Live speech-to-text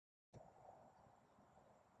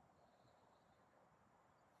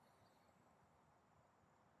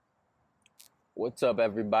What's up,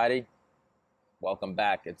 everybody? Welcome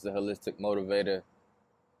back. It's the Holistic Motivator.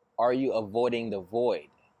 Are you avoiding the void?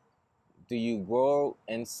 Do you grow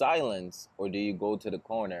in silence or do you go to the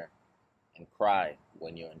corner and cry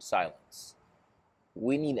when you're in silence?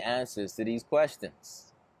 We need answers to these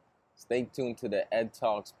questions. Stay tuned to the Ed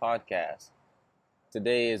Talks podcast.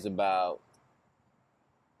 Today is about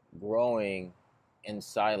growing in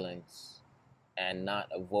silence and not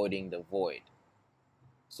avoiding the void.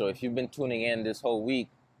 So if you've been tuning in this whole week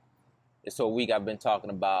I've been talking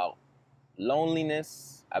about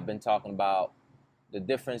loneliness. I've been talking about the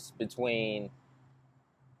difference between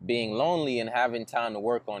being lonely and having time to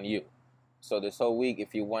work on you. So this whole week,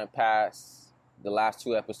 if you went past the last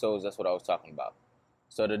two episodes, that's what I was talking about.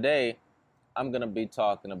 So today, I'm going to be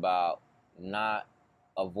talking about not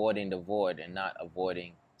avoiding the void and not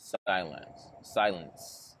avoiding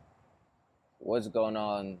silence. What's going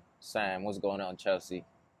on, Sam? What's going on, Chelsea?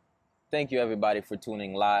 Thank you, everybody, for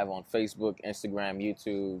tuning live on Facebook, Instagram,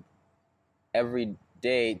 YouTube. Every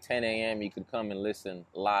day, 10 a.m., you could come and listen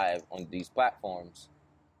live on these platforms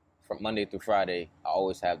from Monday through Friday. I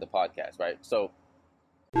always have the podcast, right? So,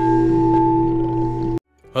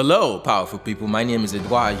 hello, powerful people. My name is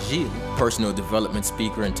Edouard Gilles, personal development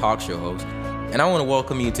speaker and talk show host. And I want to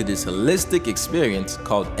welcome you to this holistic experience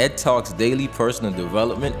called Ed Talks Daily Personal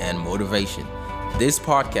Development and Motivation. This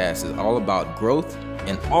podcast is all about growth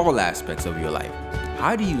in all aspects of your life.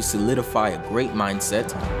 How do you solidify a great mindset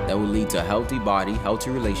that will lead to a healthy body, healthy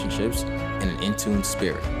relationships, and an in-tune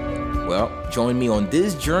spirit? Well, join me on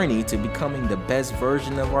this journey to becoming the best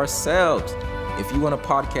version of ourselves. If you want a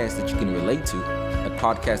podcast that you can relate to, a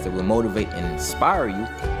podcast that will motivate and inspire you,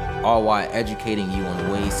 all while educating you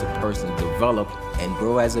on ways to personally develop and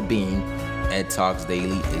grow as a being, Ed Talks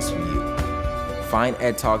Daily is for you. Find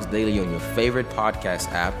Ed Talks Daily on your favorite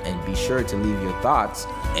podcast app and be sure to leave your thoughts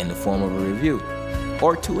in the form of a review.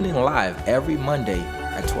 Or tune in live every Monday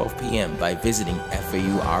at 12 p.m. by visiting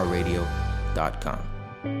faurradio.com.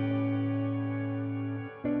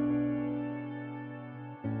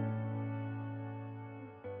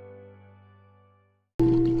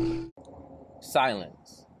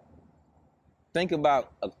 Silence. Think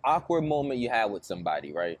about an awkward moment you had with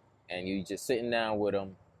somebody, right? And you just sitting down with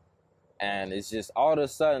them, and it's just all of a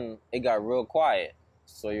sudden it got real quiet.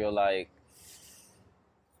 So you're like,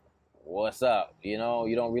 what's up? You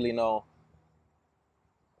don't really know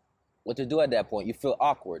what to do at that point. You feel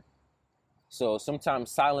awkward. So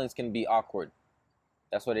sometimes silence can be awkward.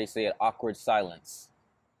 That's what they say, awkward silence.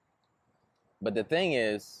 But the thing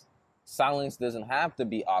is, silence doesn't have to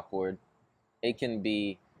be awkward. It can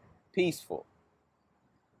be peaceful,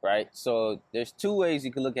 right? So there's two ways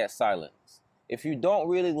you can look at silence. If you don't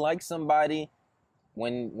really like somebody,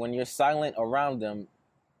 when you're silent around them,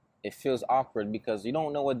 it feels awkward because you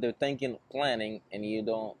don't know what they're thinking, planning, and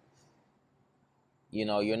you're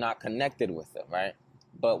not connected with them, right?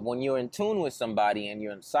 But when you're in tune with somebody and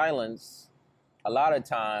you're in silence, a lot of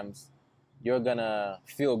times you're gonna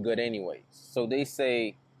feel good anyways. So they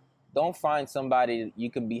say, don't find somebody you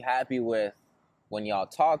can be happy with when y'all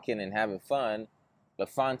talking and having fun, but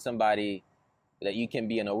find somebody that you can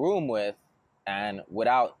be in a room with and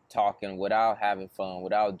without talking, without having fun,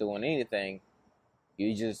 without doing anything,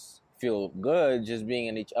 you just feel good just being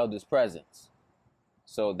in each other's presence.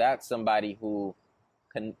 So that's somebody who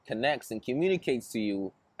connects and communicates to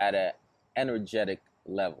you at an energetic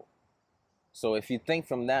level. So if you think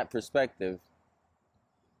from that perspective,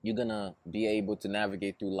 you're gonna be able to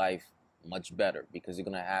navigate through life much better because you're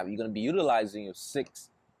gonna be utilizing your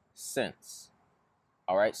sixth sense.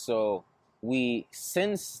 All right, so we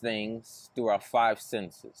sense things through our five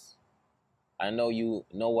senses. I know you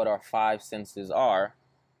know what our five senses are.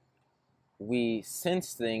 We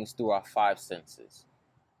sense things through our five senses.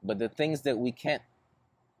 But the things that we can't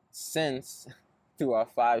sense through our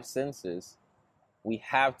five senses, we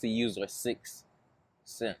have to use our sixth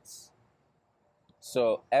sense.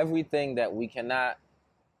 So everything that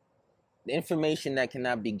the information that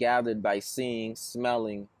cannot be gathered by seeing,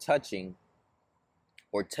 smelling, touching,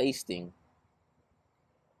 or tasting,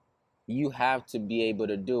 you have to be able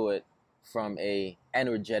to do it from a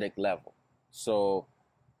energetic level. So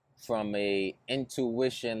from a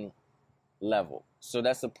intuition level. So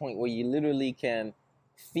that's the point where you literally can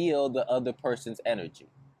feel the other person's energy.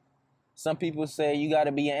 Some people say you got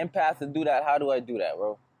to be an empath to do that. How do I do that,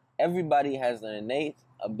 bro? Everybody has an innate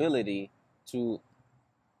ability to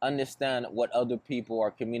understand what other people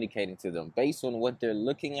are communicating to them based on what they're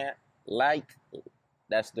looking at,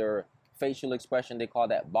 that's their facial expression, they call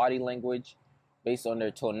that body language. Based on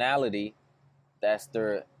their tonality, that's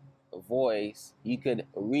their voice. You could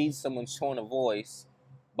read someone's tone of voice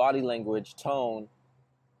body language, tone,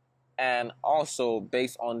 and also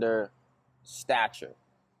based on their stature.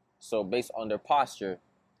 So based on their posture,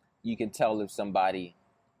 you can tell if somebody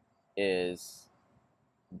is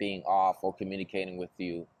being off or communicating with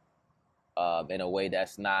you in a way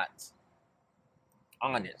that's not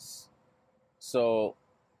honest. So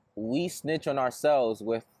we snitch on ourselves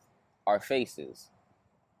with our faces,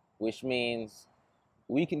 which means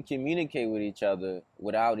we can communicate with each other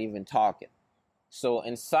without even talking. So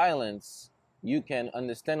in silence, you can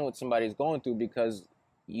understand what somebody's going through because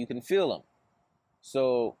you can feel them.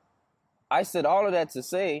 So I said all of that to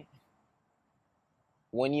say,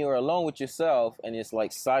 when you're alone with yourself and it's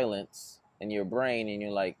like silence in your brain and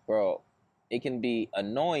you're like, bro, it can be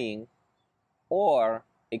annoying or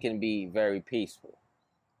it can be very peaceful.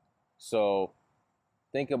 So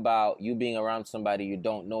think about you being around somebody you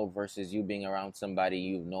don't know versus you being around somebody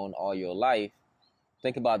you've known all your life.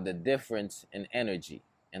 Think about the difference in energy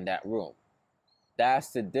in that room. That's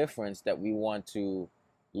the difference that we want to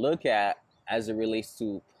look at as it relates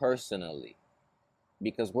to personally,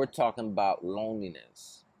 because we're talking about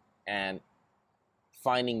loneliness and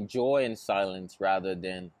finding joy in silence rather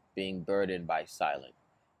than being burdened by silence.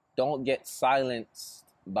 Don't get silenced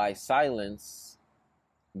by silence,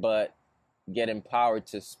 but get empowered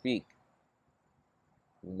to speak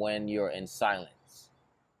when you're in silence.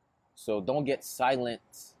 So don't get silent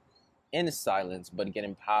in silence, but get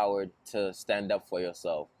empowered to stand up for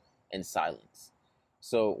yourself in silence.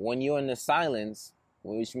 So when you're in the silence,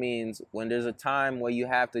 which means when there's a time where you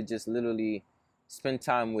have to just literally spend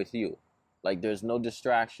time with you, like there's no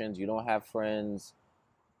distractions, you don't have friends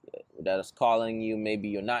that is calling you, maybe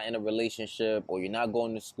you're not in a relationship or you're not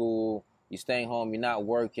going to school, you're staying home, you're not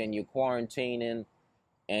working, you're quarantining,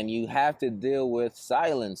 and you have to deal with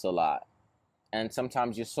silence a lot. And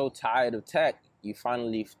sometimes you're so tired of tech, you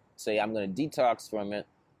finally say, I'm going to detox from it.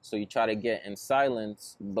 So you try to get in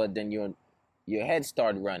silence, but then your head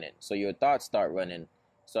start running. So your thoughts start running.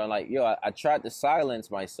 So I'm like, yo, I tried to silence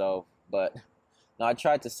myself, but no, I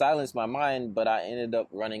tried to silence my mind, but I ended up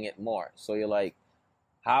running it more. So you're like,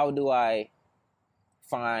 how do I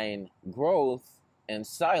find growth in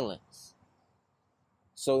silence?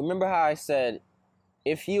 So remember how I said,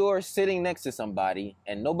 if you're sitting next to somebody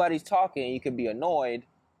and nobody's talking, you can be annoyed,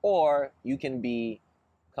 or you can be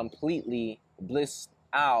completely blissed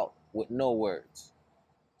out with no words.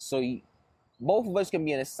 So both of us can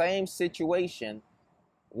be in the same situation.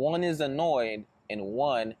 One is annoyed and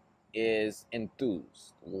one is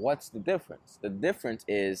enthused. What's the difference? The difference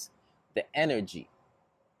is the energy,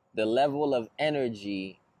 the level of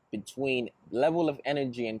energy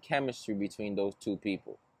and chemistry between those two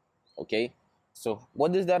people. Okay? So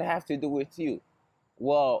what does that have to do with you?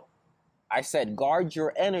 Well, I said guard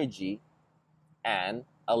your energy and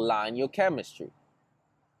align your chemistry.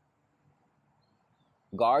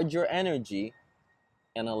 Guard your energy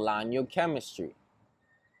and align your chemistry.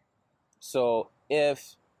 So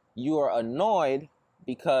if you are annoyed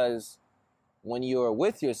because when you're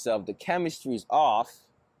with yourself, the chemistry is off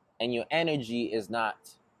and your energy is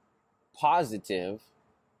not positive,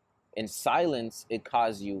 in silence, it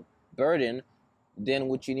causes you burden, then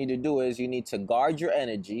what you need to do is you need to guard your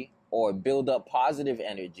energy or build up positive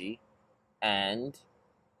energy and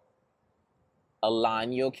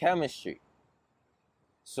align your chemistry.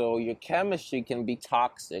 So your chemistry can be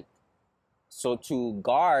toxic. So to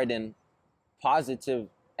guard and positive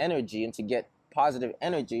energy and to get positive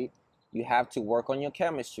energy, you have to work on your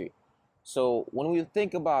chemistry. So when we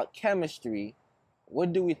think about chemistry,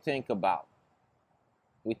 what do we think about?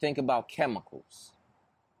 We think about chemicals.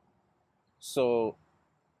 So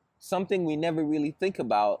something we never really think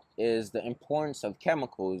about is the importance of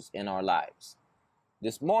chemicals in our lives.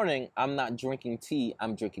 This morning, I'm not drinking tea,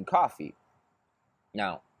 I'm drinking coffee.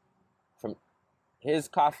 Now, from here's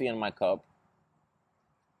coffee in my cup.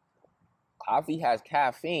 Coffee has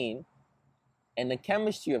caffeine, and the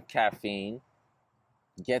chemistry of caffeine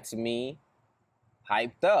gets me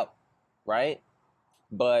hyped up, right?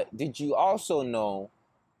 But did you also know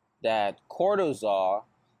that cortisol,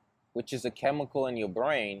 which is a chemical in your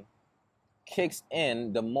brain, kicks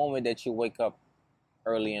in the moment that you wake up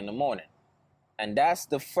early in the morning? And that's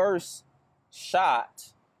the first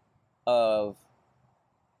shot of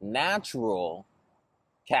natural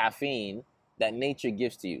caffeine that nature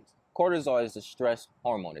gives to you. Cortisol is a stress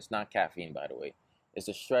hormone. It's not caffeine, by the way. It's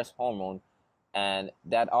a stress hormone, and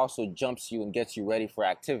that also jumps you and gets you ready for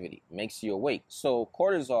activity, makes you awake. So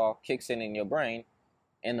cortisol kicks in your brain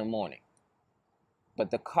in the morning. But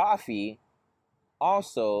the coffee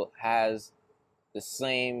also has the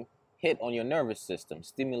same hit on your nervous system,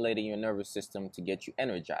 stimulating your nervous system to get you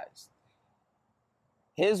energized.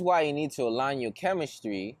 Here's why you need to align your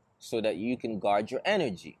chemistry so that you can guard your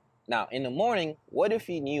energy. Now, in the morning, what if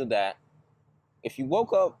you knew that if you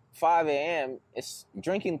woke up 5 a.m., it's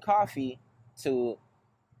drinking coffee to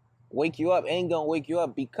wake you up ain't gonna wake you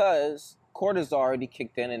up because cortisol already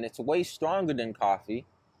kicked in and it's way stronger than coffee.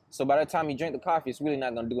 So by the time you drink the coffee, it's really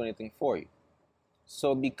not gonna do anything for you.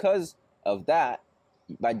 So because of that,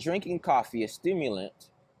 by drinking coffee, a stimulant,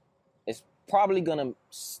 it's probably gonna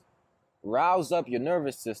rouse up your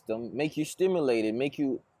nervous system, make you stimulated, make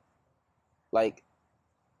you like,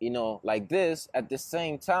 like this at the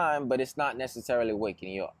same time, but it's not necessarily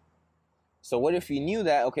waking you up. So what if you knew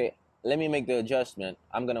that, okay, let me make the adjustment.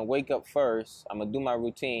 I'm going to wake up first. I'm going to do my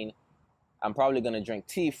routine. I'm probably going to drink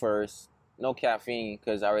tea first. No caffeine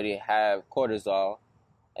because I already have cortisol.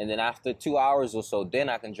 And then after 2 hours or so, then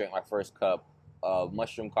I can drink my first cup of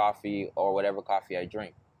mushroom coffee or whatever coffee I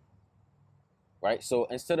drink. Right? So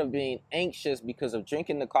instead of being anxious because of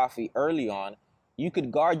drinking the coffee early on, you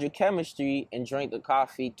could guard your chemistry and drink the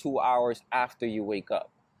coffee 2 hours after you wake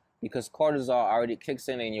up because cortisol already kicks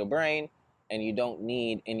in your brain and you don't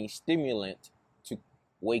need any stimulant to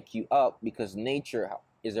wake you up because nature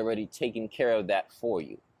is already taking care of that for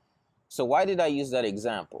you. So why did I use that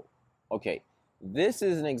example? Okay, this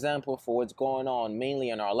is an example for what's going on mainly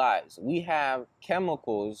in our lives. We have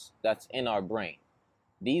chemicals that's in our brain.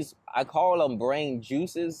 These, I call them brain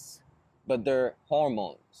juices, but they're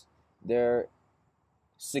hormones. They're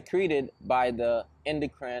secreted by the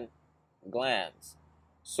endocrine glands.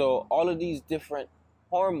 So all of these different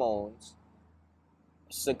hormones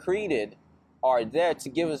secreted are there to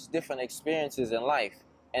give us different experiences in life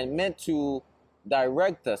and meant to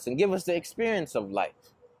direct us and give us the experience of life.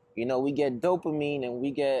 We get dopamine and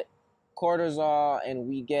we get cortisol and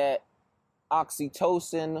we get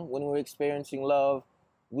oxytocin when we're experiencing love.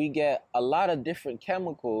 We get a lot of different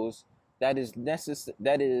chemicals that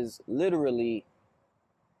is literally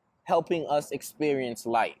helping us experience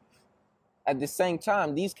life. At the same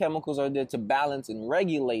time, these chemicals are there to balance and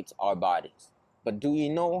regulate our bodies. But do you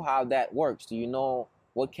know how that works? Do you know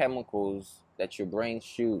what chemicals that your brain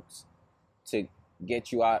shoots to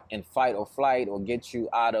get you out in fight or flight or get you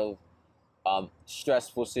out of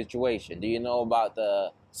stressful situation? Do you know about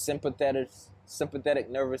the sympathetic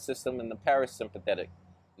nervous system and the parasympathetic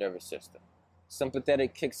nervous system?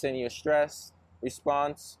 Sympathetic kicks in your stress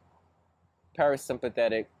response.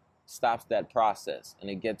 Parasympathetic stops that process and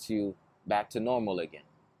it gets you back to normal again.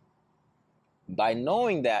 By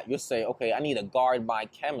knowing that, you'll say, okay, I need to guard my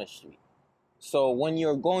chemistry. So when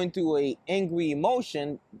you're going through an angry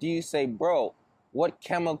emotion, do you say, bro, what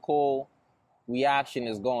chemical reaction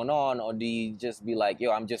is going on? Or do you just be like,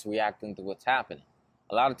 yo, I'm just reacting to what's happening?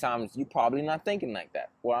 A lot of times you're probably not thinking like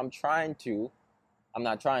that. Well, I'm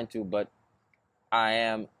not trying to, but I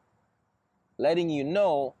am letting you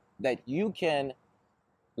know that you can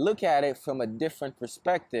look at it from a different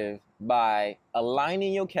perspective by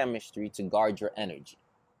aligning your chemistry to guard your energy.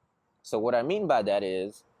 So what I mean by that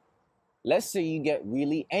is, let's say you get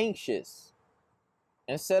really anxious.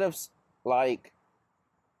 Instead of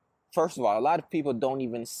first of all, a lot of people don't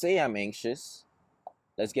even say I'm anxious.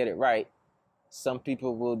 Let's get it right. Some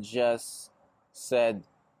people will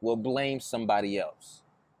blame somebody else.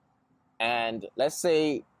 And let's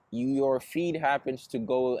say your feet happens to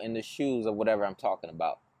go in the shoes of whatever I'm talking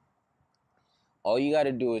about. All you got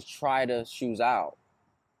to do is try the shoes out.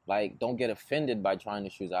 Don't get offended by trying the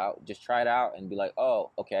shoes out. Just try it out and be like, oh,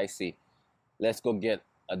 okay, I see. Let's go get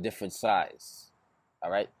a different size. All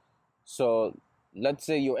right? So let's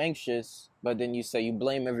say you're anxious, but then you say you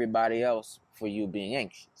blame everybody else for you being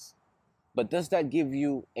anxious. But does that give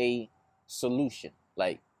you a solution?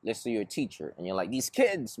 Let's say you're a teacher and you're like, these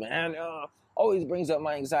kids, man, always brings up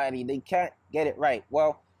my anxiety. They can't get it right.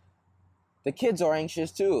 Well, the kids are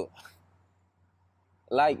anxious too.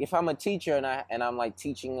 If I'm a teacher and I'm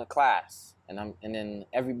teaching a class and then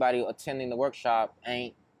everybody attending the workshop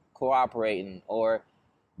ain't cooperating, or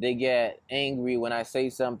they get angry when I say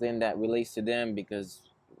something that relates to them because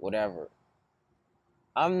whatever.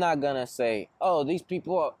 I'm not gonna say, oh, these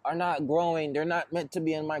people are not growing. They're not meant to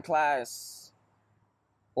be in my class.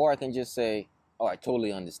 Or I can just say, oh, I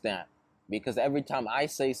totally understand. Because every time I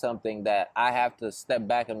say something that I have to step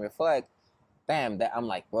back and reflect, that I'm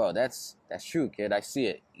like, bro, that's true, kid. I see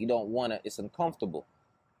it. You don't want to, it's uncomfortable.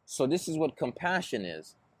 So this is what compassion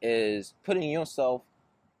is putting yourself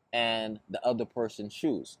in the other person's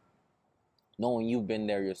shoes, knowing you've been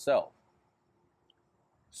there yourself.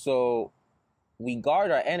 So we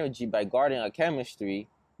guard our energy by guarding our chemistry,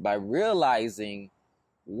 by realizing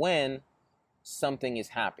when something is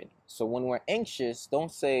happening. So when we're anxious,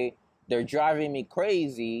 don't say they're driving me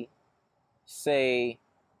crazy. say,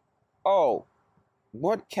 oh,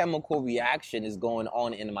 what chemical reaction is going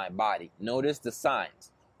on in my body? Notice the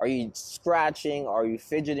signs. Are you scratching? Are you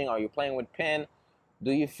fidgeting? Are you playing with pen?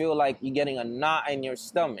 Do you feel like you're getting a knot in your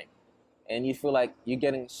stomach? And you feel like you're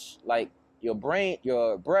getting like your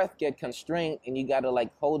breath get constrained and you got to like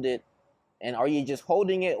hold it. And are you just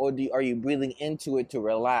holding it, or are you breathing into it to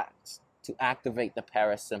relax, to activate the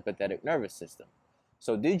parasympathetic nervous system?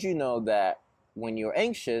 So did you know that when you're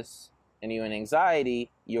anxious and you're in anxiety,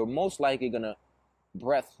 you're most likely going to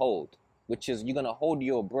breath hold, which is you're going to hold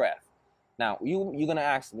your breath. Now, you're going to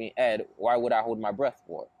ask me, Ed, why would I hold my breath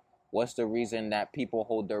for? What's the reason that people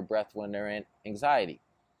hold their breath when they're in anxiety?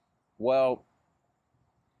 Well,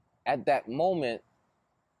 at that moment,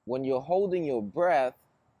 when you're holding your breath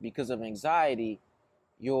because of anxiety,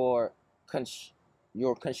 you're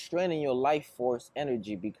constraining your life force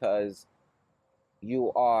energy, because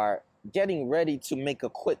you are getting ready to make a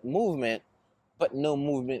quick movement, but no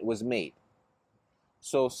movement was made.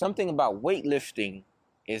 So something about weightlifting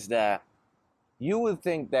is that you would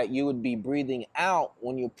think that you would be breathing out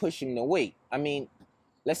when you're pushing the weight. I mean,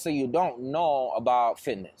 let's say you don't know about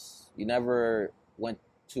fitness. You never went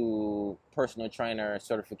to personal trainer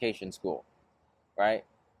certification school, right?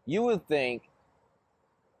 You would think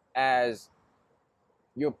as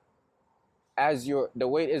the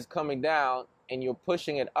weight is coming down and you're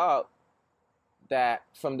pushing it up, that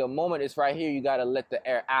from the moment it's right here, you got to let the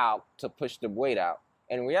air out to push the weight out.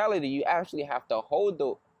 In reality, you actually have to hold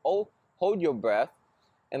your breath,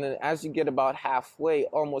 and then as you get about halfway,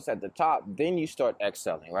 almost at the top, then you start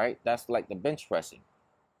exhaling, right? That's like the bench pressing.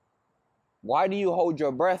 Why do you hold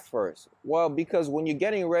your breath first? Well, because when you're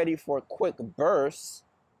getting ready for a quick burst,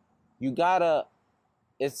 you gotta,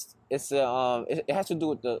 it has to do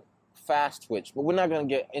with the fast twitch, but we're not gonna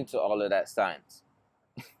get into all of that science.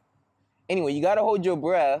 Anyway, you gotta hold your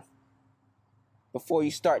breath before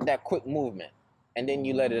you start that quick movement, and then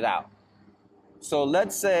you let it out. So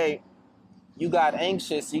let's say you got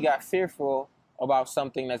anxious, you got fearful about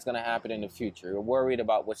something that's gonna happen in the future. You're worried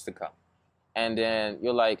about what's to come, and then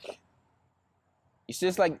you're like,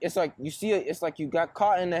 it's like you got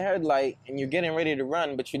caught in the headlight and you're getting ready to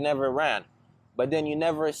run, but you never ran. But then you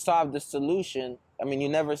never solved the solution. I mean, you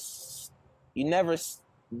never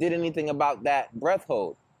did anything about that breath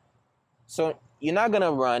hold. So you're not going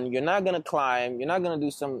to run, you're not going to climb, you're not going to do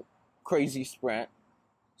some crazy sprint.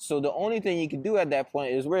 So the only thing you can do at that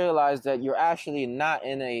point is realize that you're actually not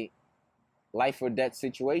in a life or death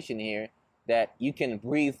situation here, that you can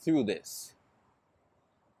breathe through this.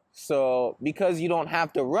 So because you don't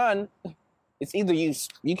have to run, it's either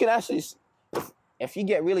you can actually, if you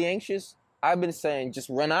get really anxious, I've been saying just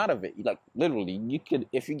run out of it. Like literally, you could,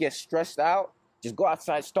 if you get stressed out, just go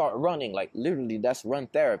outside, start running. Like literally, that's run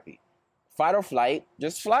therapy. Fight or flight,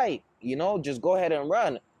 just flight. Just go ahead and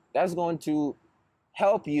run. That's going to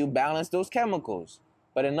help you balance those chemicals.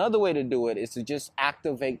 But another way to do it is to just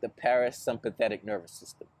activate the parasympathetic nervous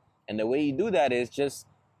system. And the way you do that is just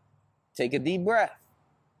take a deep breath.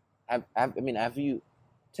 Have you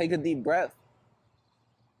take a deep breath?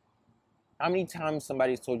 How many times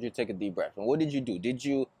somebody's told you to take a deep breath? And what did you do? Did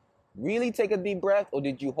you really take a deep breath, or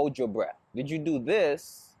did you hold your breath? Did you do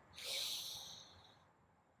this?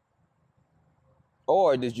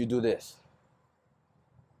 Or did you do this?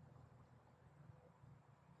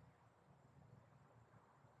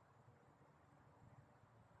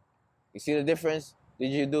 You see the difference?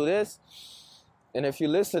 Did you do this? And if you're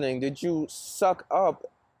listening, did you suck up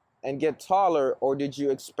and get taller, or did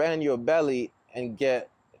you expand your belly and get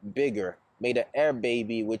bigger? Made an air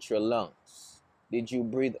baby with your lungs? Did you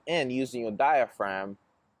breathe in using your diaphragm,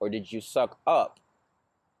 or did you suck up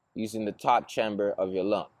using the top chamber of your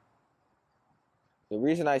lung? The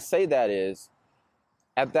reason I say that is,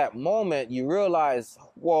 at that moment, you realize,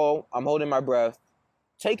 whoa, I'm holding my breath.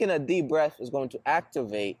 Taking a deep breath is going to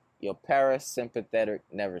activate your parasympathetic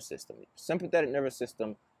nervous system. Sympathetic nervous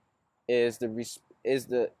system is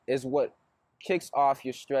what kicks off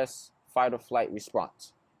your stress, fight or flight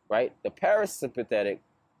response, right? The parasympathetic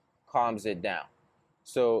calms it down.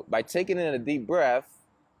 So by taking in a deep breath,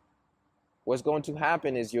 what's going to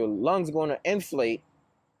happen is your lungs are going to inflate,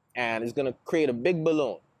 and it's going to create a big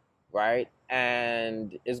balloon, right?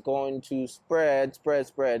 And it's going to spread.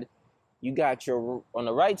 You got on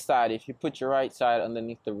the right side, if you put your right side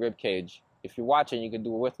underneath the rib cage, if you're watching, you can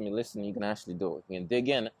do it with me. Listen, you can actually do it. You can dig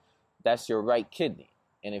in. That's your right kidney.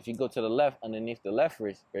 And if you go to the left, underneath the left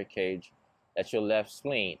rib cage, that's your left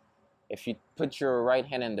spleen. If you put your right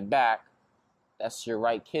hand in the back, that's your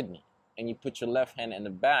right kidney. And you put your left hand in the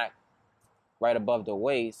back, right above the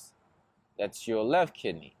waist, that's your left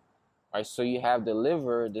kidney. All right, so you have the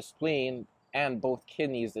liver, the spleen, and both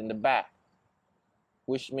kidneys in the back,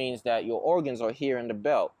 which means that your organs are here in the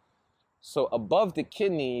belt. So above the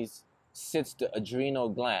kidneys sits the adrenal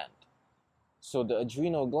gland. So the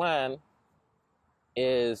adrenal gland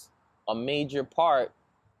is a major part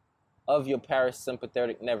of your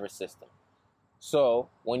parasympathetic nervous system. So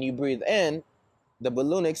when you breathe in, the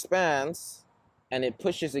balloon expands and it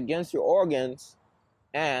pushes against your organs,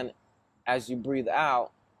 and as you breathe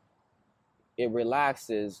out, it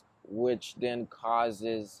relaxes, which then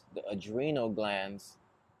causes the adrenal glands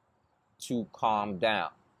to calm down.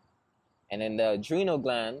 And then the adrenal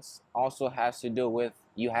glands also has to do with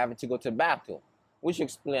you having to go to the bathroom, which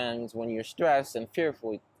explains when you're stressed and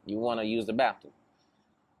fearful, you want to use the bathroom.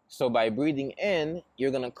 So by breathing in,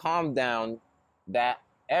 you're going to calm down that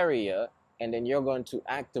area, and then you're going to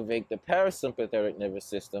activate the parasympathetic nervous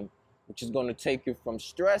system, which is going to take you from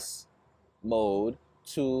stress mode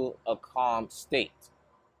to a calm state.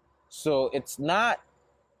 So it's not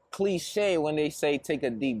cliche when they say take a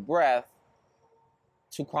deep breath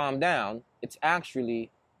to calm down. It's actually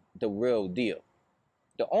the real deal.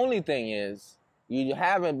 The only thing is you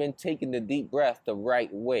haven't been taking the deep breath the right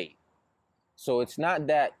way. So it's not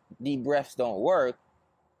that deep breaths don't work,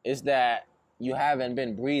 it's that you haven't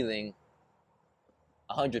been breathing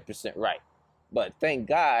 100% right. But thank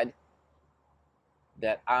God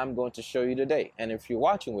that I'm going to show you today. And if you're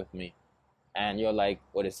watching with me and you're like,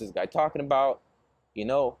 what is this guy talking about? You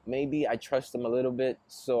know, maybe I trust him a little bit,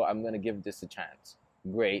 so I'm going to give this a chance.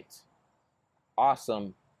 Great.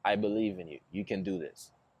 Awesome. I believe in you. You can do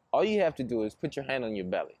this. All you have to do is put your hand on your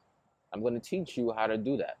belly. I'm going to teach you how to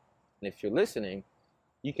do that. And if you're listening,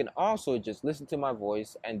 you can also just listen to my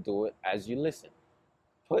voice and do it as you listen.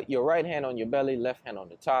 Put your right hand on your belly, left hand on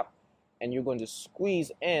the top, and you're going to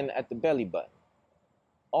squeeze in at the belly button,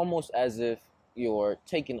 almost as if you're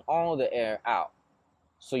taking all the air out.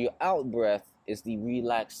 So your out breath is the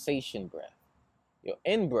relaxation breath. Your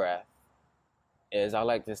in breath is, I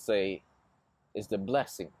like to say, is the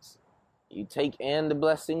blessings. You take in the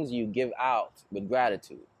blessings, you give out with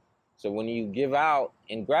gratitude. So when you give out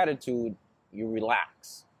in gratitude, you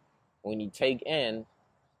relax. When you take in,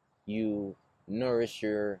 you nourish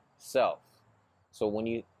yourself. So when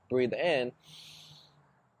you breathe in,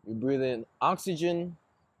 you breathe in oxygen,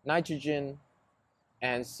 nitrogen,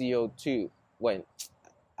 and CO2.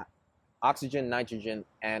 Oxygen, nitrogen,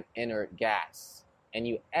 and inert gas. And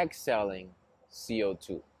you exhaling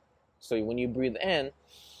CO2. So when you breathe in,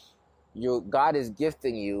 God is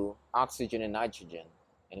gifting you oxygen and nitrogen.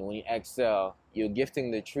 And when you exhale, you're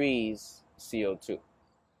gifting the trees CO2.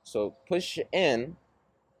 So push in,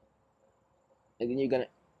 and then you're going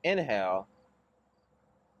to inhale,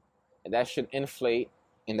 and that should inflate,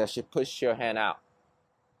 and that should push your hand out.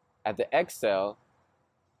 At the exhale,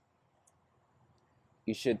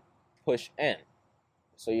 you should push in.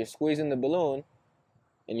 So you're squeezing the balloon,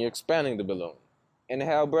 and you're expanding the balloon.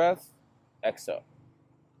 Inhale breath, exhale.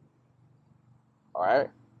 All right?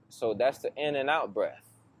 So that's the in and out breath.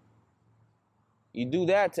 You do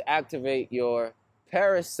that to activate your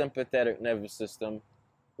parasympathetic nervous system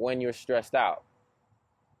when you're stressed out.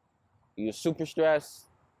 You're super stressed,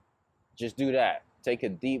 just do that. Take a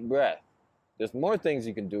deep breath. There's more things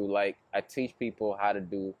you can do, like I teach people how to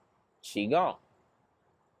do Qigong.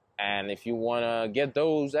 And if you want to get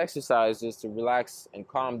those exercises to relax and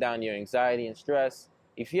calm down your anxiety and stress,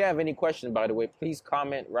 if you have any questions, by the way, please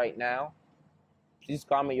comment right now. Please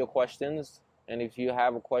comment your questions. And if you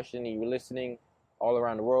have a question and you're listening all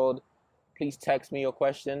around the world, please text me your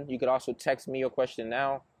question. You could also text me your question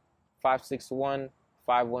now,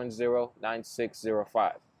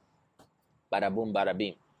 561-510-9605. Bada boom, bada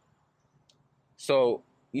beam. So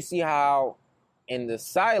you see how in the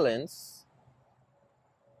silence,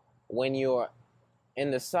 when you're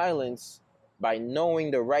in the silence, by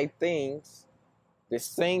knowing the right things, the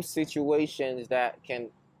same situations that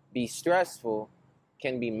can be stressful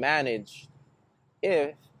can be managed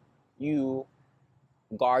if you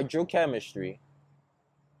guard your chemistry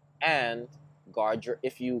and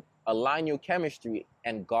if you align your chemistry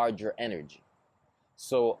and guard your energy.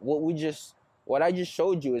 So what I just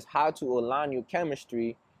showed you is how to align your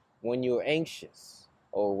chemistry when you're anxious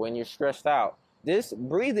or when you're stressed out. This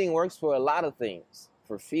breathing works for a lot of things.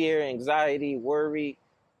 For fear, anxiety, worry,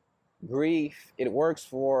 grief. It works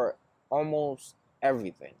for almost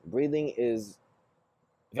everything. Breathing is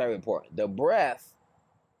very important. The breath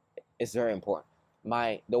is very important.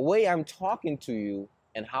 The way I'm talking to you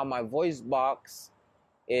and how my voice box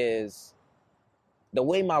is, the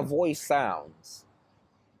way my voice sounds.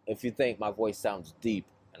 If you think my voice sounds deep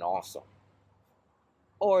and awesome,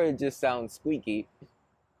 or it just sounds squeaky,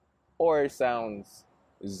 or it sounds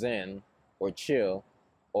zen, or chill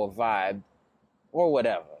or vibe or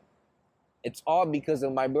whatever. It's all because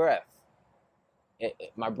of my breath.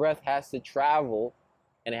 My breath has to travel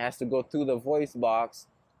and it has to go through the voice box,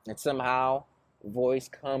 and somehow voice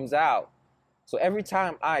comes out. So every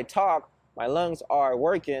time I talk, my lungs are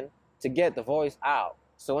working to get the voice out.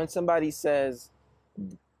 So when somebody says,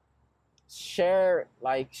 share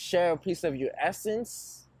a piece of your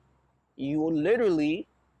essence, you literally,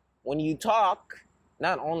 when you talk,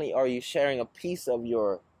 not only are you sharing a piece of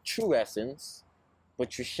your true essence,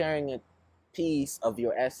 but you're sharing a piece of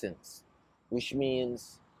your essence, which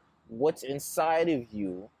means what's inside of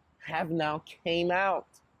you have now came out,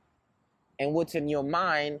 and what's in your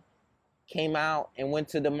mind came out and went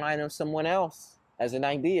to the mind of someone else as an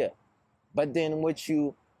idea. But then what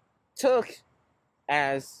you took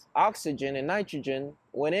as oxygen and nitrogen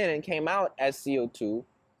went in and came out as CO2,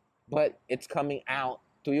 but it's coming out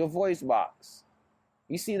through your voice box.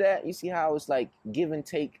 You see that? You see how it's like give and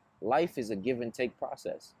take? Life is a give and take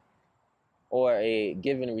process, or a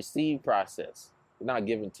give and receive process. Not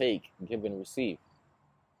give and take, give and receive.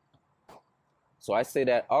 So I say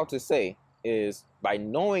that all to say is, by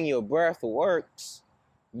knowing your breath works,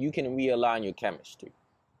 you can realign your chemistry.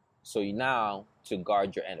 So you now to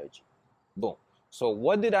guard your energy. Boom. So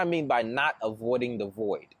what did I mean by not avoiding the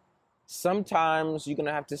void? Sometimes you're going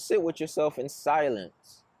to have to sit with yourself in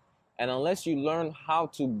silence. And unless you learn how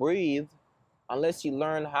to breathe, unless you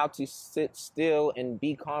learn how to sit still and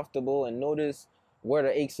be comfortable and notice where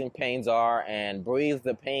the aches and pains are and breathe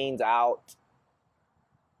the pains out,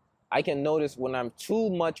 I can notice when I'm too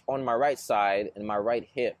much on my right side and my right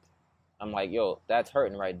hip. I'm like, yo, that's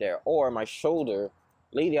hurting right there. Or my shoulder,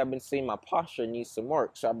 lately I've been seeing my posture needs some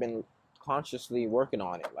work. So I've been consciously working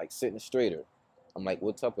on it, like sitting straighter. I'm like,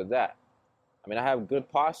 what's up with that? I mean, I have good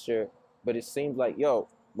posture, but it seems like, yo,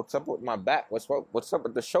 what's up with my back? What's up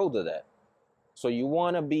with the shoulder there? So you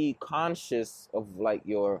want to be conscious of like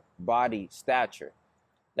your body stature.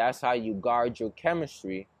 That's how you guard your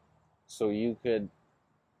chemistry.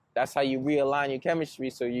 That's how you realign your chemistry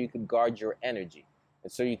so you could guard your energy.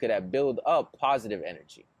 And so you could build up positive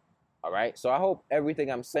energy. All right. So I hope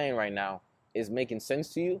everything I'm saying right now is making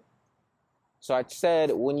sense to you. So I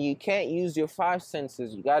said, when you can't use your 5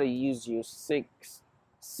 senses, you got to use your 6th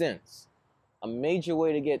sense. A major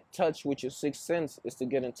way to get in touch with your 6th sense is to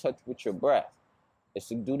get in touch with your breath. It's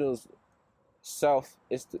to do those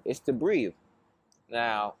it's to breathe.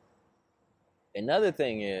 Now, another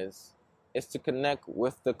thing is to connect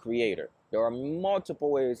with the Creator. There are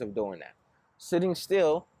multiple ways of doing that. Sitting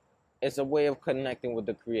still is a way of connecting with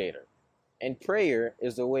the Creator. And prayer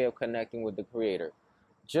is a way of connecting with the Creator.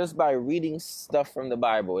 Just by reading stuff from the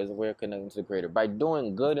Bible is a way of connecting to the Creator. By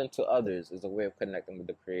doing good unto others is a way of connecting with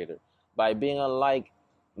the Creator. By being a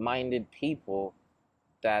like-minded people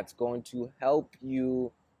that's going to help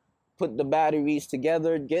you put the batteries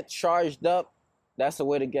together, get charged up, that's a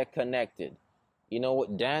way to get connected. You know,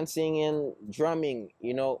 dancing and drumming,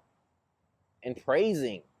 you know, and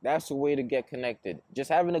praising, that's a way to get connected.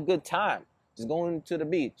 Just having a good time, just going to the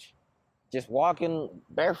beach, just walking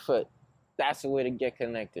barefoot, that's a way to get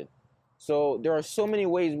connected. So there are so many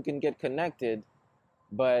ways we can get connected,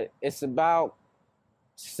 but it's about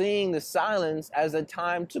seeing the silence as a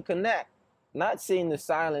time to connect, not seeing the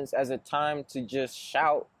silence as a time to just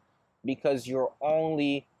shout because you're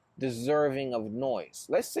only deserving of noise.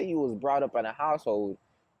 Let's say you was brought up in a household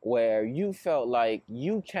where you felt like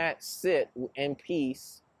you can't sit in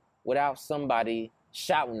peace without somebody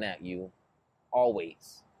shouting at you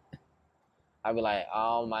always. I'd be like,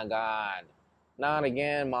 oh my God, not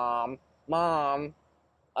again, mom,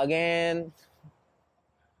 again.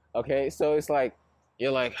 Okay, so it's like,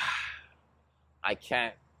 you're like, I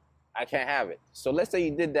can't have it. So let's say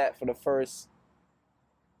you did that for the first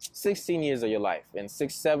 16 years of your life. And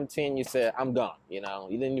 17, you said, I'm done. You know,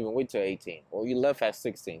 you didn't even wait till 18. Or you left at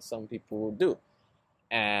 16. Some people will do.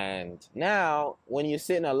 And now, when you're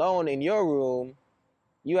sitting alone in your room,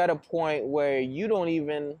 you're at a point where you don't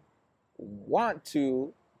even want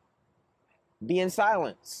to be in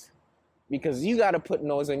silence. Because you got to put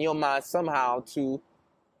noise in your mind somehow to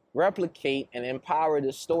replicate and empower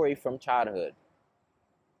the story from childhood.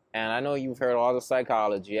 And I know you've heard all the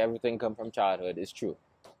psychology. Everything comes from childhood. It's true.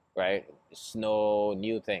 Right? It's no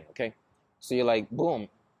new thing, okay? So you're like, boom.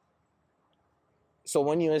 So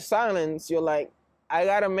when you're in silence, you're like, I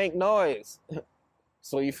gotta make noise.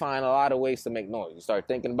 So you find a lot of ways to make noise. You start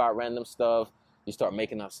thinking about random stuff. You start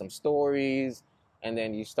making up some stories. And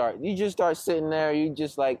then you just start sitting there. You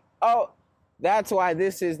just like, oh, that's why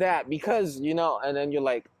this is that. Because, you know, and then you're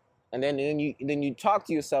like, and then you talk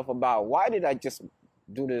to yourself about, why did I just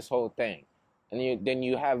do this whole thing? And then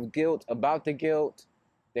you have guilt about the guilt.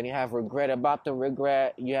 Then you have regret about the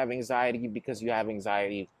regret. You have anxiety because you have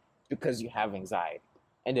anxiety because you have anxiety.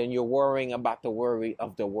 And then you're worrying about the worry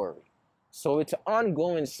of the worry. So it's an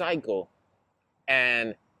ongoing cycle.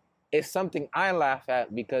 And it's something I laugh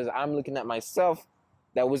at because I'm looking at myself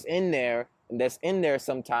that was in there and that's in there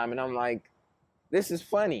sometime. And I'm like, this is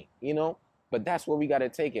funny, you know? But that's where we got to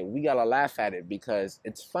take it. We got to laugh at it because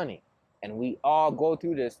it's funny. And we all go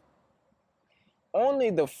through this. Only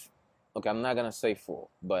okay, I'm not going to say fool,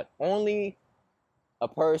 but only a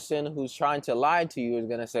person who's trying to lie to you is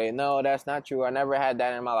going to say, no, that's not true. I never had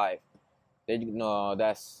that in my life. No,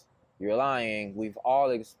 you're lying. We've all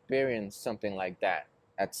experienced something like that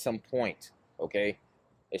at some point, okay?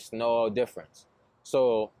 It's no difference.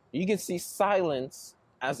 So you can see silence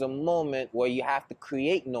as a moment where you have to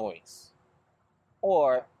create noise.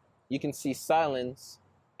 Or you can see silence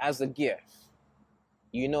as a gift.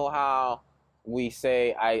 You know how we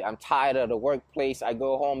say, I'm tired of the workplace. I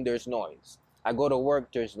go home, there's noise. I go to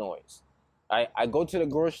work, there's noise. I go to the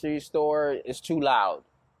grocery store, it's too loud.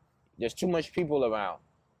 There's too much people around.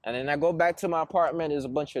 And then I go back to my apartment, there's a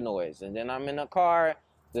bunch of noise. And then I'm in a car,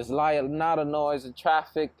 there's a lot of noise and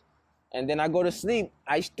traffic. And then I go to sleep,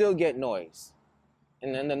 I still get noise.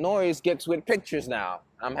 And then the noise gets with pictures now.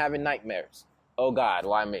 I'm having nightmares. Oh God,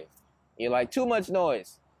 why me? You're like, too much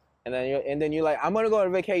noise. And then you're like, I'm gonna go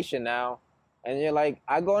on vacation now. And you're like,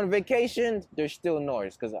 I go on vacation, there's still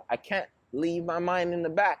noise because I can't leave my mind in the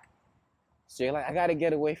back. So you're like, I gotta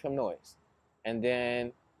get away from noise. And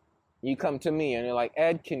then you come to me and you're like,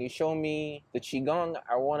 Ed, can you show me the Qigong?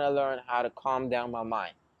 I wanna learn how to calm down my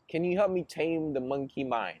mind. Can you help me tame the monkey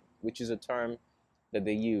mind? Which is a term that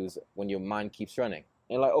they use when your mind keeps running.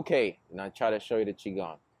 And you're like, okay, and I try to show you the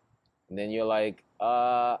Qigong. And then you're like,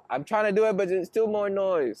 I'm trying to do it, but there's still more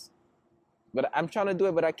noise. But I'm trying to do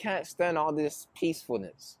it, but I can't stand all this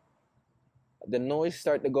peacefulness. The noise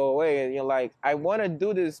start to go away, and you're like, I want to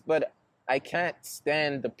do this, but I can't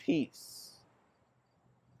stand the peace.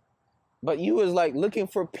 But you was like looking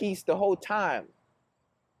for peace the whole time.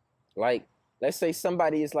 Like, let's say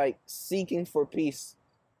somebody is like seeking for peace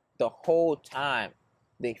the whole time.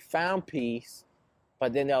 They found peace,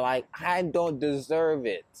 but then they're like, I don't deserve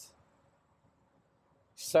it.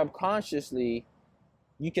 Subconsciously,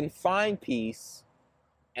 you can find peace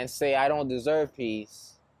and say, I don't deserve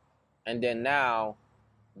peace. And then now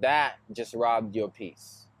that just robbed your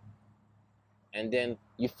peace. And then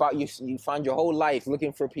you find your whole life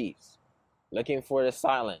looking for peace, looking for the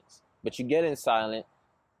silence. But you get in silent,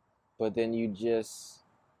 but then you just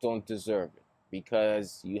don't deserve it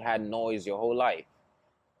because you had noise your whole life.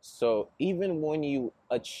 So even when you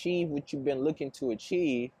achieve what you've been looking to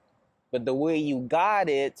achieve, but the way you got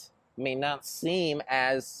it may not seem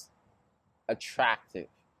as attractive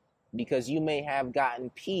because you may have gotten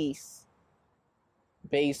peace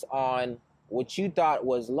based on what you thought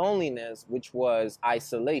was loneliness, which was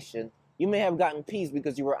isolation. You may have gotten peace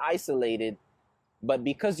because you were isolated, but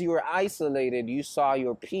because you were isolated, you saw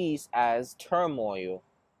your peace as turmoil.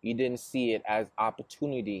 You didn't see it as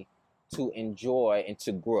opportunity to enjoy and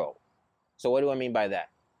to grow. So what do I mean by that?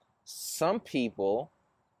 Some people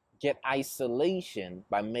get isolation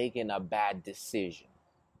by making a bad decision.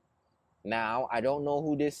 Now, I don't know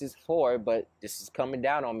who this is for, but this is coming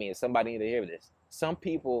down on me and somebody need to hear this. Some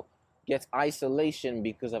people get isolation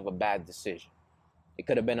because of a bad decision. It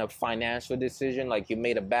could have been a financial decision, like you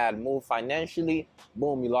made a bad move financially,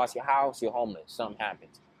 boom, you lost your house, you're homeless, something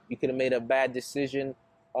happens. You could have made a bad decision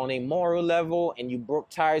on a moral level and you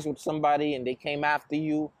broke ties with somebody and they came after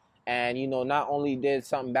you. And, you know, not only did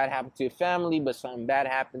something bad happen to your family, but something bad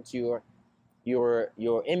happened to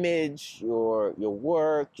your image, your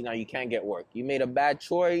work. You know, you can't get work. You made a bad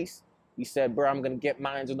choice. You said, bro, I'm going to get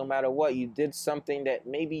mine no matter what. You did something that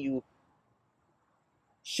maybe you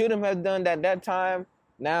shouldn't have done at that time.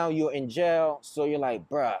 Now you're in jail. So you're like,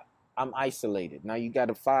 bruh, I'm isolated. Now you got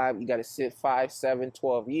to sit 5, 7,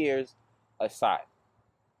 12 years aside.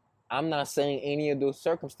 I'm not saying any of those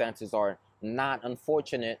circumstances are not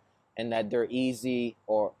unfortunate and that they're easy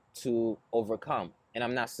or to overcome. And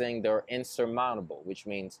I'm not saying they're insurmountable, which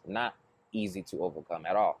means not easy to overcome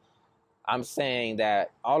at all. I'm saying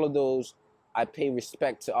that all of those, I pay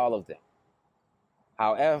respect to all of them.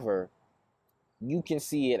 However, you can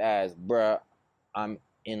see it as, bruh, I'm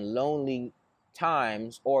in lonely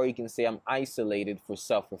times, or you can say I'm isolated for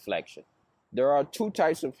self-reflection. There are two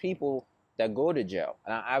types of people that go to jail.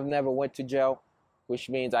 And I've never went to jail, which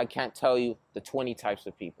means I can't tell you the 20 types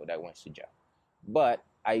of people that went to jail. But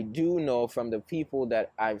I do know from the people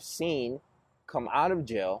that I've seen come out of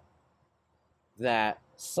jail that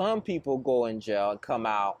some people go in jail and come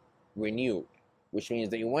out renewed. which means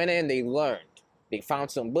they went in, they learned, they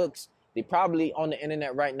found some books. They probably on the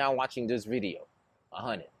internet right now watching this video.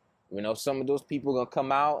 100. You know, some of those people gonna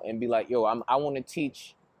come out and be like, yo, I want to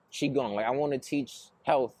teach qigong, like I want to teach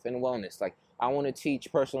health and wellness, like I want to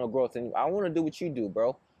teach personal growth, and I want to do what you do,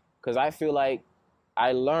 bro, because I feel like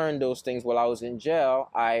I learned those things while I was in jail.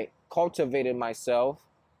 I cultivated myself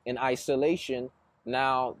in isolation.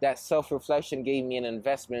 Now that self-reflection gave me an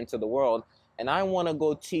investment into the world, and I want to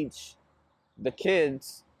go teach the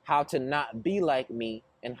kids how to not be like me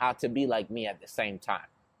and how to be like me at the same time.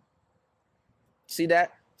 See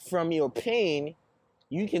that? From your pain,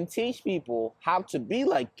 you can teach people how to be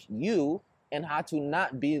like you and how to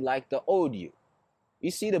not be like the old you. You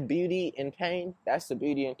see the beauty in pain? That's the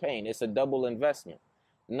beauty in pain. It's a double investment.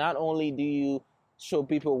 Not only do you show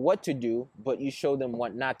people what to do, but you show them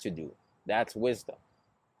what not to do. That's wisdom,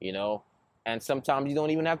 you know? And sometimes you don't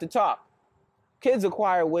even have to talk. Kids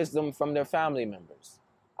acquire wisdom from their family members.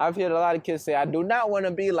 I've heard a lot of kids say, I do not want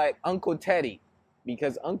to be like Uncle Teddy,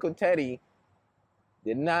 because Uncle Teddy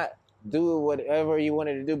did not do whatever he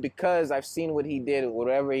wanted to do because I've seen what he did,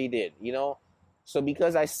 whatever he did, you know? So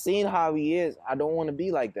because I've seen how he is, I don't want to be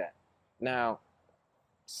like that. Now,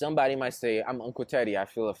 somebody might say, I'm Uncle Teddy, I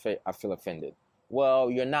feel offended. Well,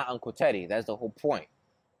 you're not Uncle Teddy. That's the whole point.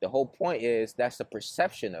 The whole point is that's the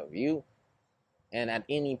perception of you. And at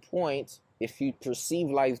any point, if you perceive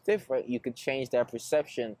life different, you could change that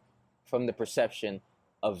perception from the perception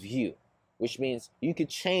of you, which means you could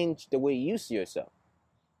change the way you see yourself.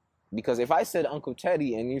 Because if I said Uncle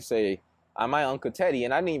Teddy and you say, am I Uncle Teddy?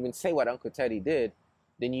 And I didn't even say what Uncle Teddy did,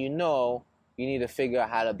 then you know you need to figure out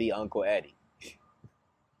how to be Uncle Eddie.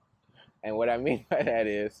 And what I mean by that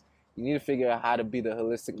is you need to figure out how to be the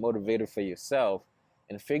holistic motivator for yourself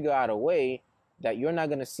and figure out a way that you're not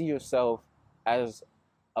going to see yourself as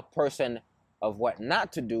a person of what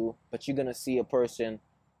not to do, but you're going to see a person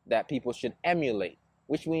that people should emulate,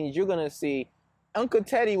 which means you're going to see Uncle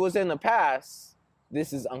Teddy was in the past.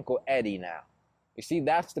 This is Uncle Eddie now. You see,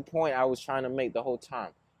 that's the point I was trying to make the whole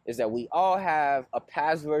time, is that we all have a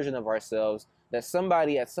past version of ourselves that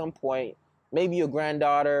somebody at some point, maybe your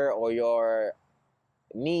granddaughter or your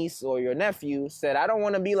niece or your nephew said, I don't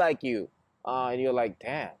want to be like you. And you're like,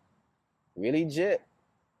 damn, really, Jit?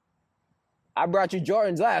 I brought you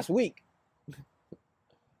Jordans last week.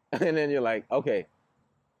 And then you're like, okay,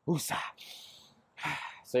 woosah.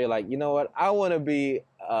 So you're like, you know what? I want to be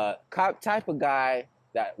a type of guy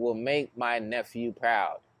that will make my nephew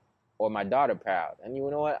proud or my daughter proud. And you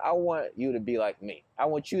know what? I want you to be like me. I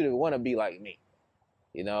want you to want to be like me,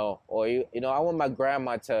 you know? Or, you know, I want my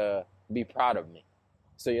grandma to be proud of me.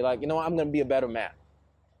 So you're like, you know what? I'm going to be a better man.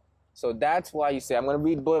 So that's why you say, I'm going to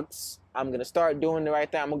read books. I'm going to start doing the right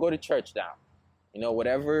thing. I'm going to go to church now. You know,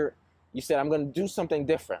 whatever you said, I'm going to do something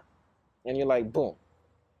different. And you're like, boom,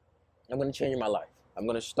 I'm going to change my life. I'm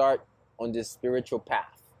going to start on this spiritual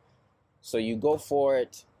path. So you go for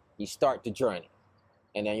it. You start the journey.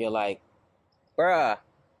 And then you're like, bruh,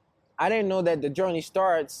 I didn't know that the journey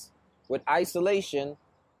starts with isolation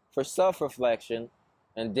for self-reflection.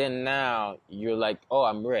 And then now you're like, oh,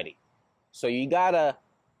 I'm ready. So you got to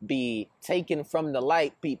be taken from the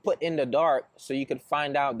light, be put in the dark so you can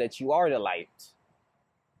find out that you are the light.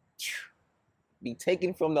 Be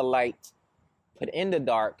taken from the light, put in the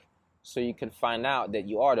dark so you can find out that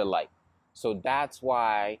you are the light. So that's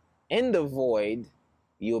why in the void,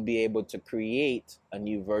 you'll be able to create a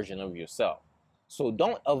new version of yourself. So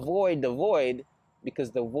don't avoid the void,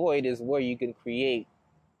 because the void is where you can create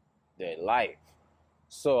the life.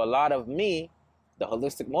 So a lot of me, the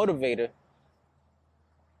holistic motivator,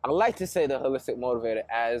 I like to say the holistic motivator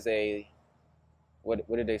as a, what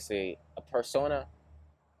did they say? A persona?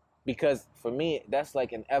 Because for me, that's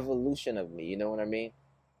like an evolution of me. You know what I mean?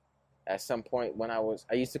 At some point when I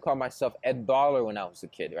used to call myself Ed Baller when I was a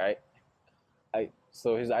kid, right? I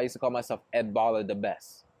used to call myself Ed Baller the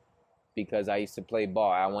best because I used to play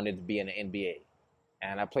ball. I wanted to be in the NBA.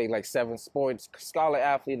 And I played like 7 sports, scholar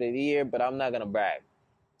athlete of the year, but I'm not going to brag.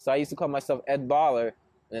 So I used to call myself Ed Baller,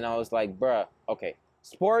 and I was like, bruh, okay,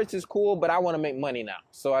 sports is cool, but I want to make money now.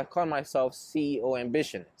 So I call myself CEO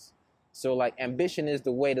Ambitionist. So like ambition is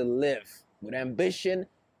the way to live. With ambition,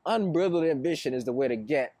 unbridled ambition is the way to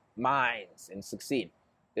get mines and succeed.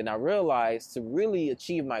 Then I realized to really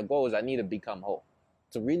achieve my goals, I need to become whole.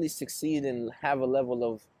 To really succeed and have a level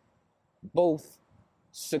of both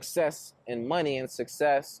success and money and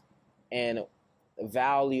success and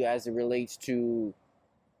value as it relates to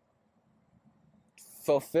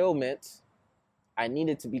fulfillment, I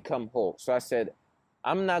needed to become whole. So I said,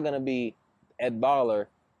 I'm not going to be Ed Baller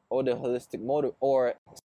or the holistic motive or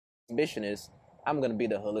ambitionist. I'm going to be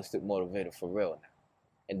the holistic motivator for real now.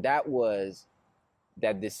 And that was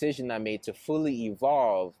that decision I made to fully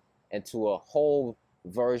evolve into a whole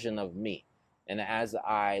version of me. And as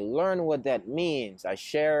I learn what that means, I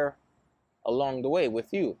share along the way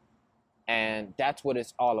with you. And that's what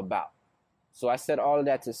it's all about. So I said all of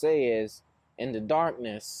that to say is, in the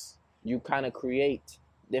darkness, you kind of create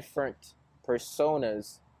different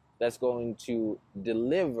personas that's going to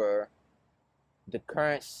deliver the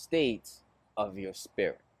current state of your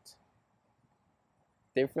spirit.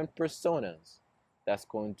 Different personas that's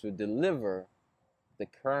going to deliver the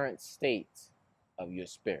current state of your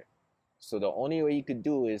spirit. So the only way you could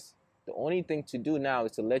do is, the only thing to do now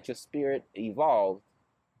is to let your spirit evolve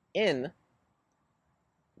in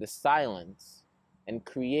the silence and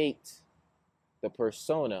create the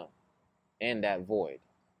persona in that void.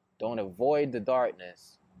 Don't avoid the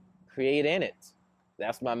darkness, create in it.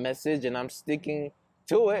 That's my message, and I'm sticking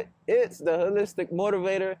to it. It's the Holistic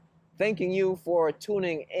Motivator, thanking you for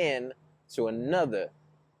tuning in to another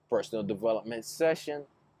personal development session.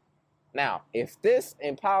 Now, if this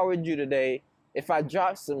empowered you today, if I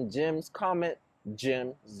dropped some gems, comment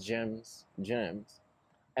gems,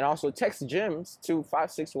 and also text gems to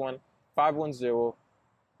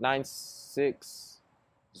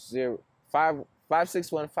 561-510-960,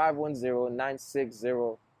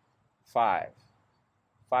 561-510-9605.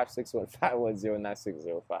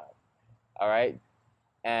 561-510-9605. All right.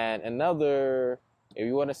 And another, if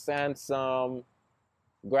you want to send some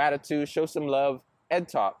gratitude, show some love, Ed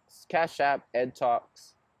Talks, Cash App, Ed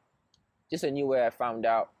Talks. Just a new way I found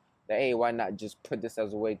out that, hey, why not just put this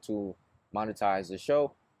as a way to monetize the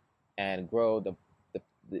show and grow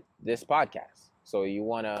this podcast. So you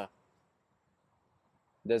want to,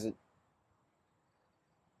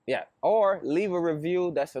 or leave a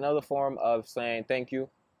review. That's another form of saying thank you.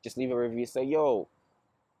 Just leave a review. Say, yo,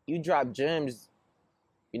 you drop gems.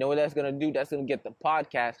 You know what that's going to do? That's going to get the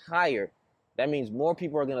podcast higher. That means more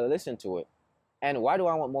people are going to listen to it. And why do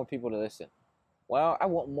I want more people to listen? Well, I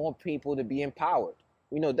want more people to be empowered.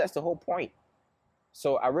 That's the whole point.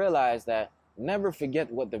 So I realized that never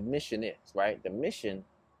forget what the mission is, right? The mission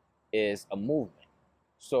is a movement.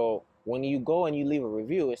 So when you go and you leave a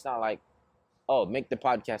review, it's not like, oh, make the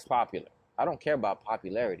podcast popular. I don't care about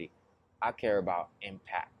popularity. I care about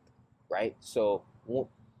impact, right? So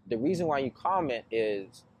the reason why you comment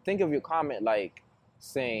is, think of your comment like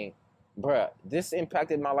saying, bruh, this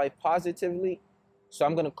impacted my life positively, so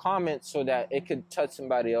I'm going to comment so that it could touch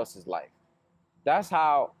somebody else's life. That's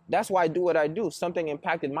why I do what I do. Something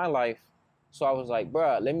impacted my life, so I was like,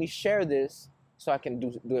 bruh, let me share this so I can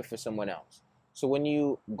do it for someone else. So when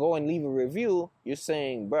you go and leave a review, you're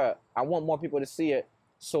saying, bruh, I want more people to see it,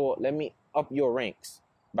 so let me up your ranks.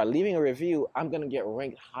 By leaving a review, I'm going to get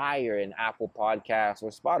ranked higher in Apple Podcasts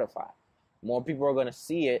or Spotify. More people are going to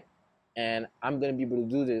see it, and I'm going to be able to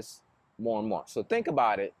do this more and more. So think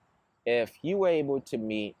about it. If you were able to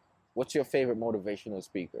meet, what's your favorite motivational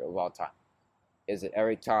speaker of all time? Is it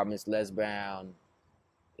Eric Thomas, Les Brown?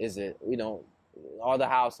 Is it, all the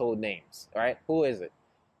household names, right? Who is it?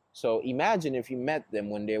 So imagine if you met them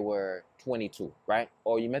when they were 22, right?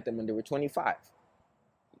 Or you met them when they were 25.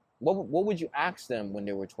 What would you ask them when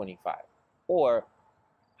they were 25? Or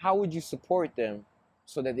how would you support them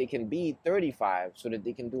so that they can be 35, so that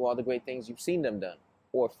they can do all the great things you've seen them done?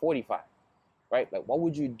 Or 45, right? Like, what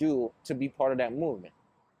would you do to be part of that movement?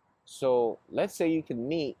 So let's say you can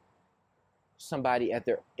meet somebody at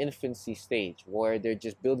their infancy stage where they're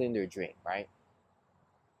just building their dream, right?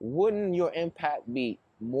 Wouldn't your impact be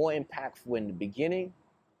more impactful in the beginning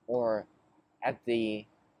or at the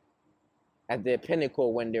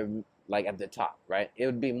pinnacle when they're like at the top, right? It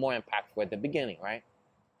would be more impactful at the beginning, right?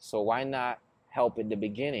 So why not help at the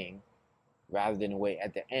beginning rather than wait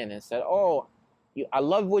at the end and say, oh, I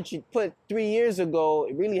love what you put 3 years ago.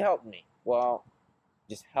 It really helped me. Well,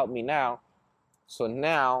 just help me now. So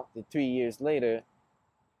now, the 3 years later,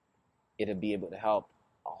 it'll be able to help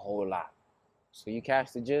a whole lot. So you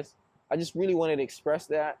catch the gist? I just really wanted to express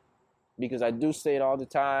that because I do say it all the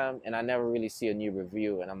time and I never really see a new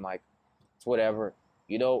review and I'm like, it's whatever,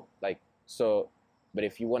 but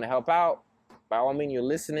if you want to help out, by all means, you're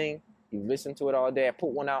listening, you've listened to it all day. I put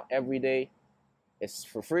one out every day. It's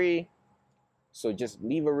for free. So just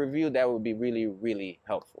leave a review. That would be really, really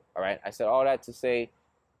helpful. All right. I said all that to say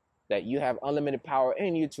that you have unlimited power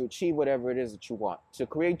in you to achieve whatever it is that you want, to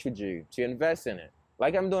create your dream, to invest in it,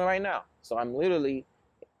 like I'm doing right now. So I'm literally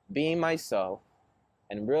being myself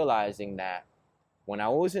and realizing that when I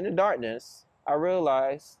was in the darkness, I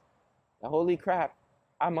realized, holy crap,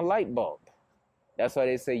 I'm a light bulb. That's why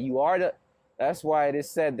they say that's why it is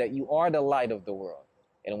said that you are the light of the world.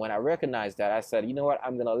 And when I recognized that, I said, you know what?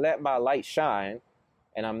 I'm going to let my light shine,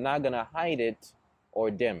 and I'm not going to hide it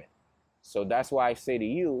or dim it. So that's why I say to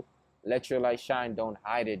you, let your light shine, don't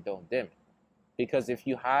hide it, don't dim it. Because if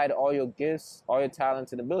you hide all your gifts, all your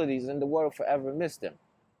talents and abilities, then the world will forever miss them.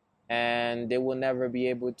 And they will never be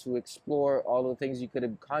able to explore all the things you could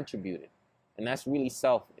have contributed. And that's really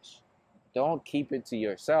selfish. Don't keep it to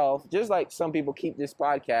yourself. Just like some people keep this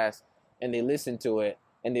podcast and they listen to it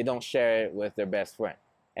and they don't share it with their best friend.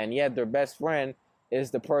 And yet their best friend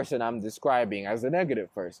is the person I'm describing as a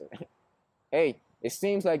negative person. Hey, it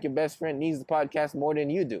seems like your best friend needs the podcast more than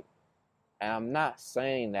you do. And I'm not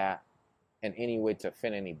saying that in any way to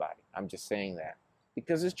offend anybody. I'm just saying that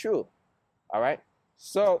because it's true. All right?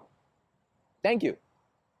 So, thank you.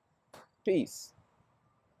 Peace.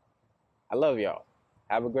 I love y'all.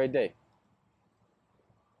 Have a great day.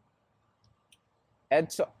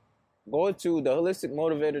 Go to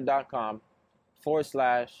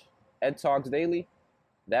theholisticmotivator.com/Ed Talks Daily.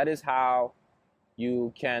 That is how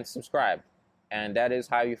you can subscribe. And that is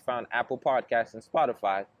how you found Apple Podcasts and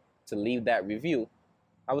Spotify to leave that review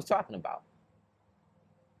I was talking about.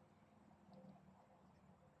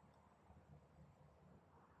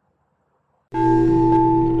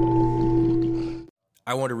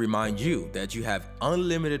 I want to remind you that you have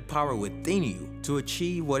unlimited power within you to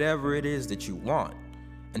achieve whatever it is that you want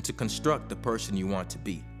and to construct the person you want to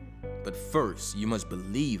be. But first, you must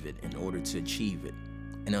believe it in order to achieve it.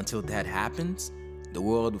 And until that happens, the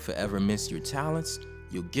world will forever miss your talents,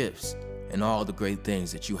 your gifts, and all the great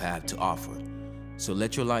things that you have to offer. So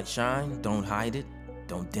let your light shine, don't hide it,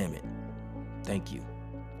 don't dim it. Thank you.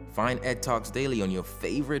 Find Ed Talks Daily on your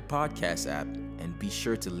favorite podcast app and be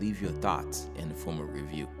sure to leave your thoughts in the form of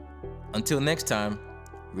review. Until next time,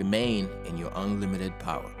 remain in your unlimited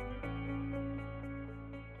power.